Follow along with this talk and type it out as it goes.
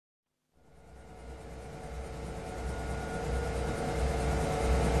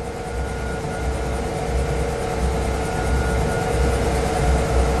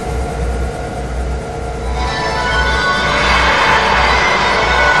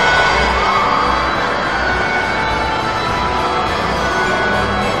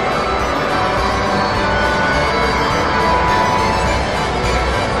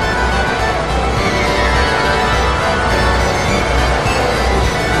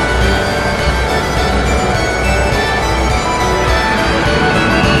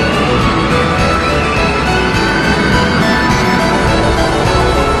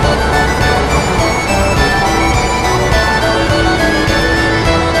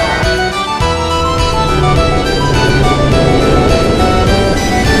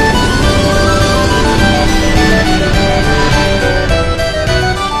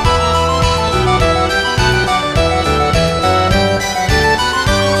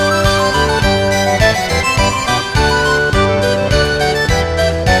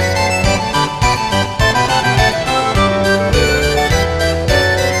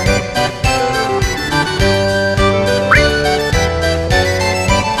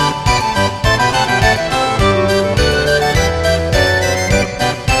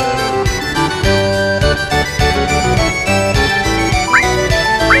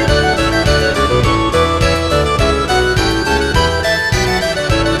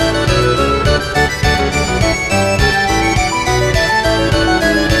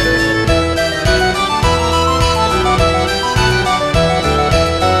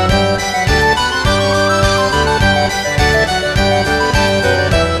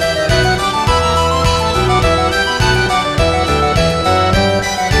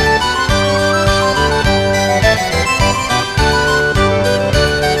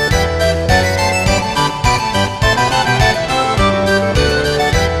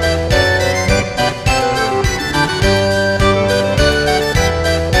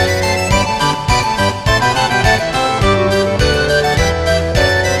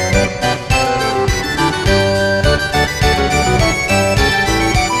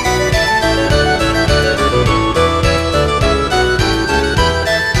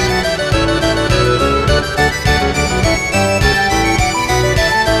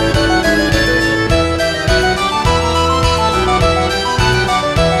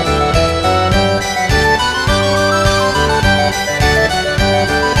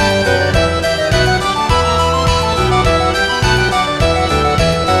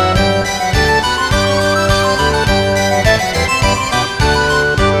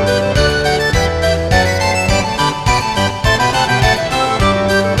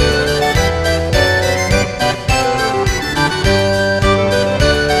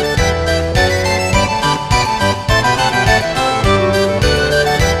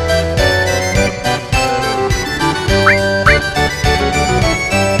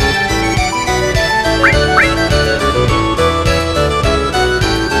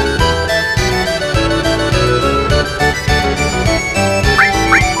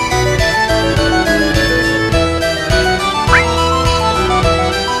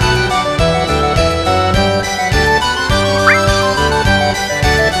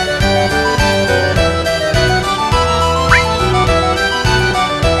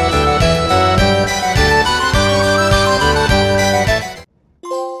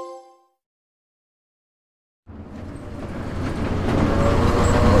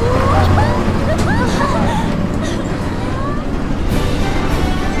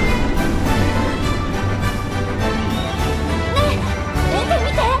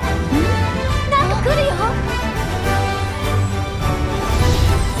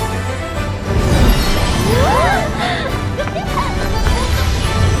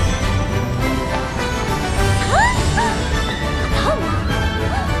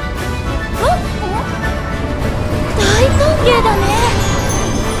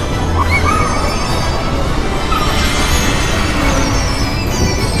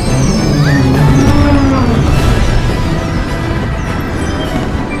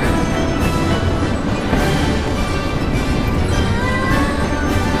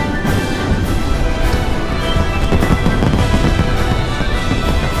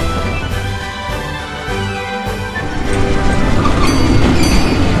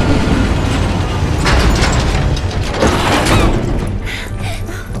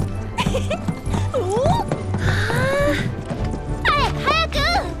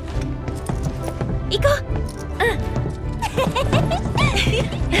行こ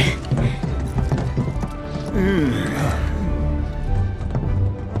う。うん。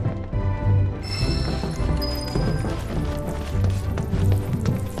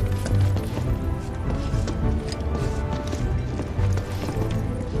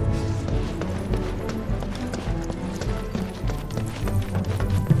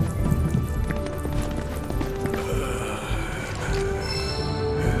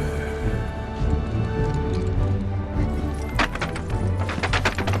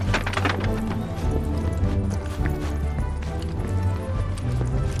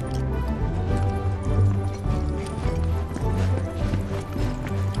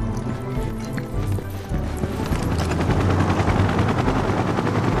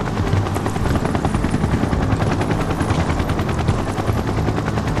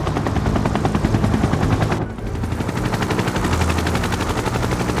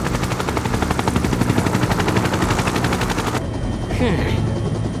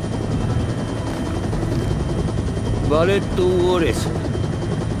バレット・ウォレス、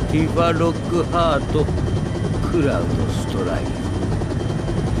ティファ・ロックハート、クラウド・ストライク。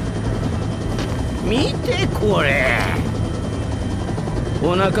見てこれ。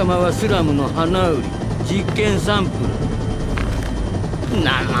お仲間はスラムの花売り、実験サンプル。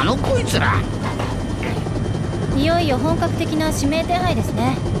なんなのこいつら。いよいよ本格的な指名手配です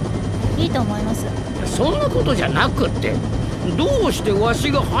ね。いいと思います。そんなことじゃなくって、どうしてわ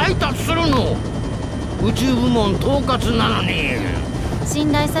しが配達するの。宇宙部門統括なのに。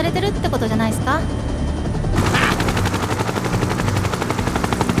信頼されてるってことじゃないですか。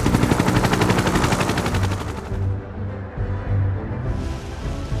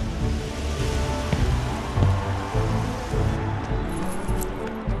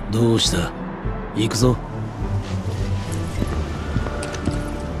どうした？行くぞ。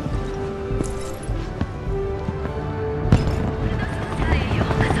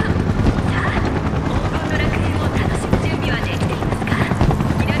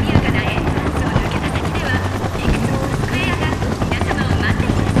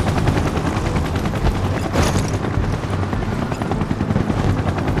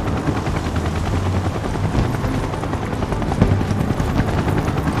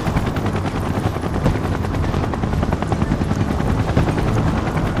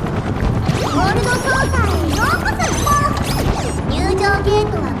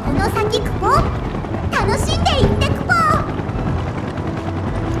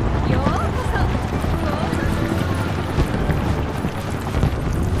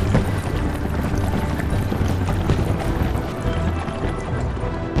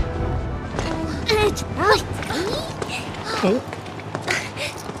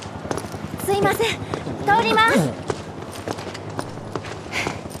すいません、通ります。そ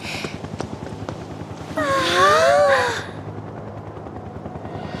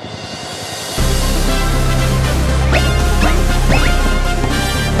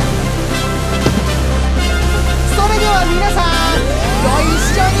れでは皆さんご一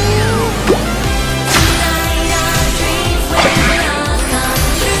緒に。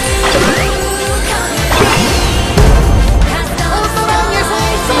カスタ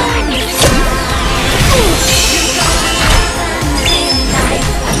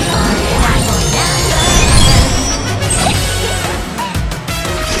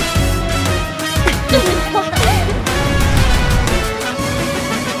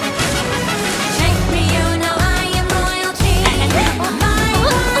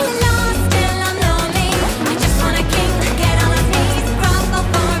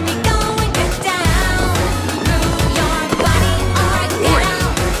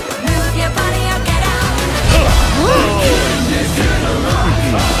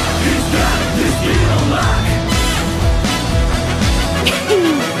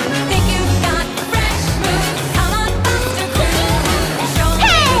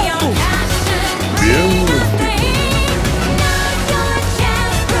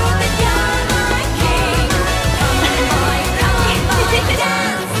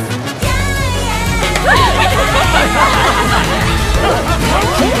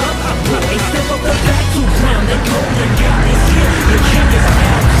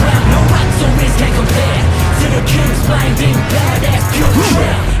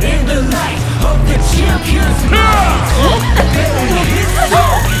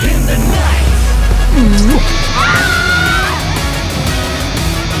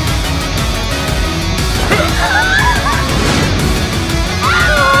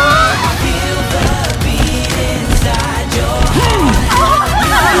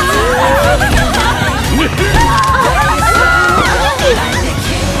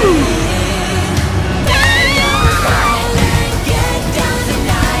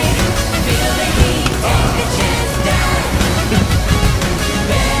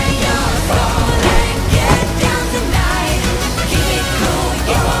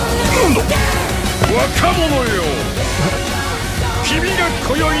若者よ、君が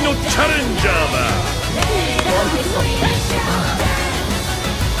今宵のチャレンジャーだ。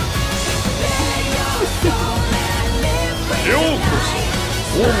ようこそ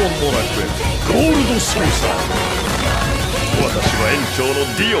黄金の楽園ゴールドソーサー。私は園長の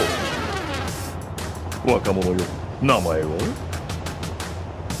ディオ。若者よ、名前は？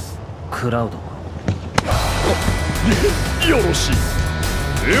クラウド。よろしい。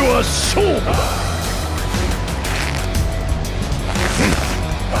では勝負だ。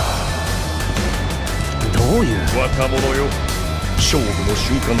どういう若者よ、勝負の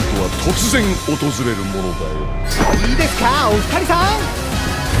瞬間とは突然訪れるものだよ。いいですか、お二人さん。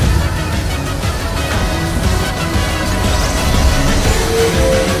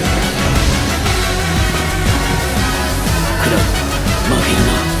クラウド、負けるな。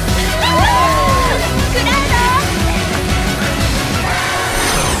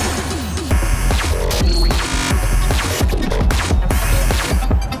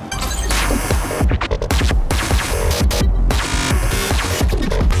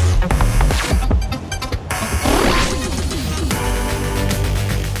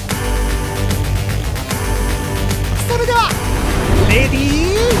レディ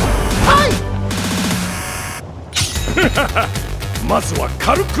ーファイまずは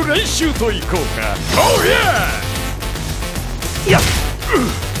軽く練習といこうか。おいやっ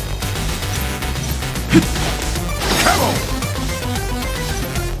カモン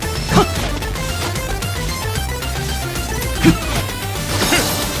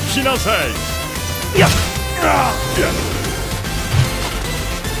来なさい。やっ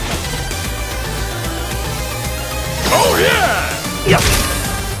おいや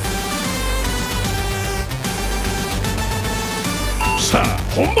さあ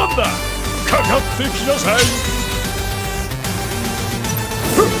本番だ。かかってきなさい。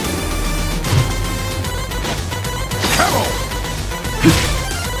カモン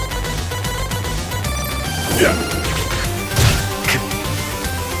やっ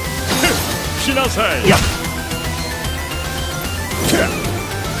来なさい。やっ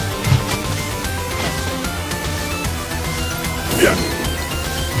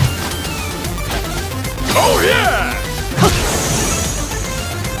Oh yeah!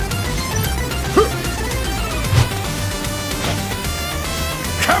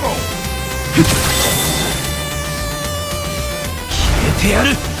 Come on! 決めてやる。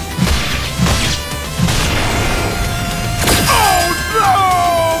Oh no!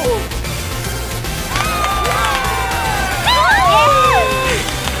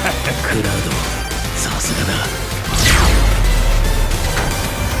 クラウド、さすがだ。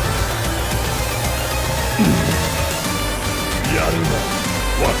やるな、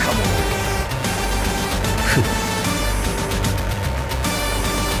若者。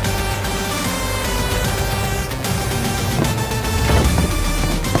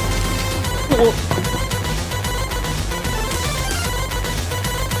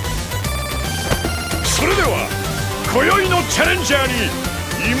それでは今宵のチャレンジャーに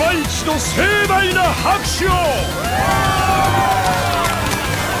今一度盛大な拍手を。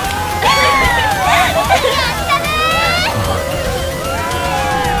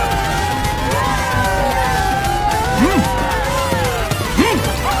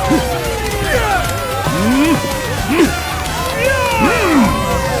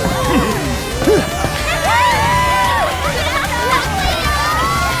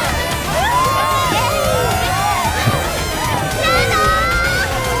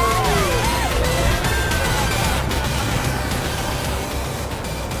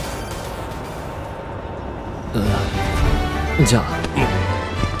じゃあ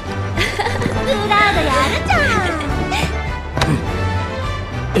クラウドやるじゃん。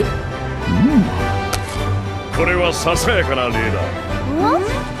これはささやかな例だ。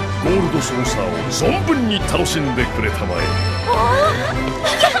ゴールドソーサーを存分に楽しんでくれたまえ。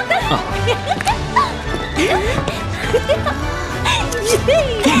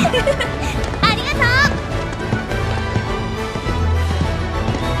ありがとう。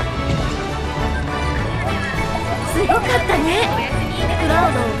すごかったね。クラ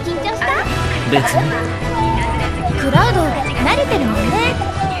ウド緊張した？別に。クラウド慣れてるもんね。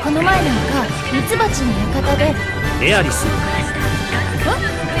この前なんかミツバチの館で。エアリス。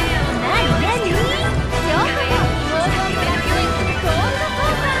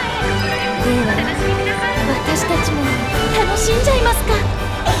私たちも楽しんじゃいますか。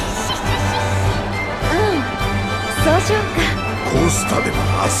そうしようか。コスタでも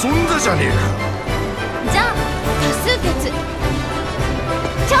遊んだじゃねえか。じゃあ多数決。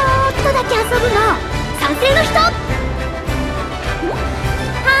ちょっとだけ遊ぶの賛成の人。は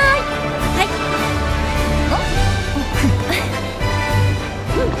い。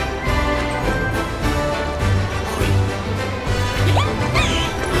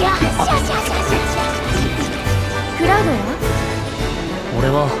俺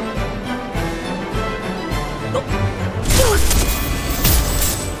は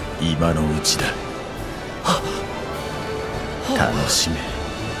今のうちだ。楽しめ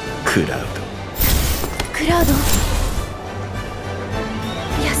クラウド。クラウド、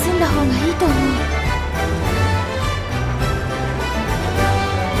休んだ方がいいと思う。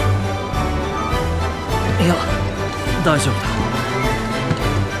いや大丈夫だ。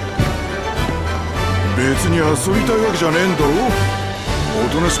別に遊びたいわけじゃねえんだろ。お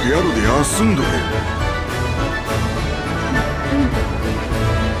となしく宿で休んどけ。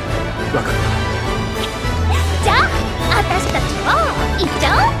分かった。じゃあ私たちも行っちゃ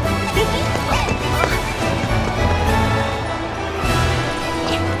おう。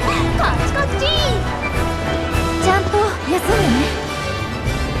こっちこっち。ちゃんと休んでね。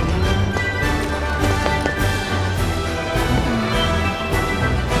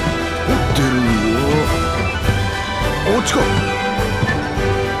あっちか。